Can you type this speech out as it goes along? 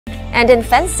And in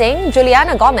fencing,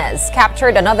 Juliana Gomez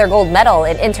captured another gold medal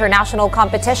in international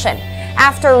competition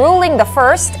after ruling the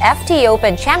first FT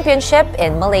Open Championship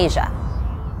in Malaysia.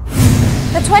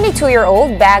 The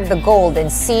 22-year-old bagged the gold in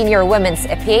senior women's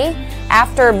epee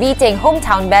after beating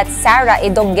hometown bet Sara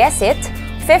Edonggesit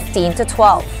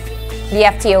 15-12. The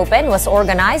FT Open was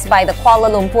organized by the Kuala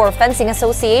Lumpur Fencing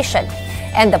Association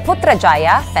and the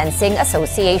Putrajaya Fencing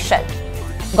Association.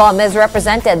 Gomez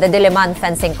represented the Diliman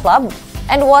Fencing Club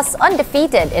and was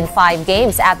undefeated in 5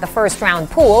 games at the first-round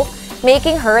pool,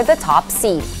 making her the top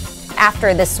seed.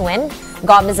 After this win,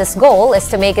 Gomez's goal is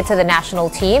to make it to the national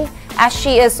team as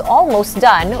she is almost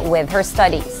done with her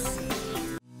studies.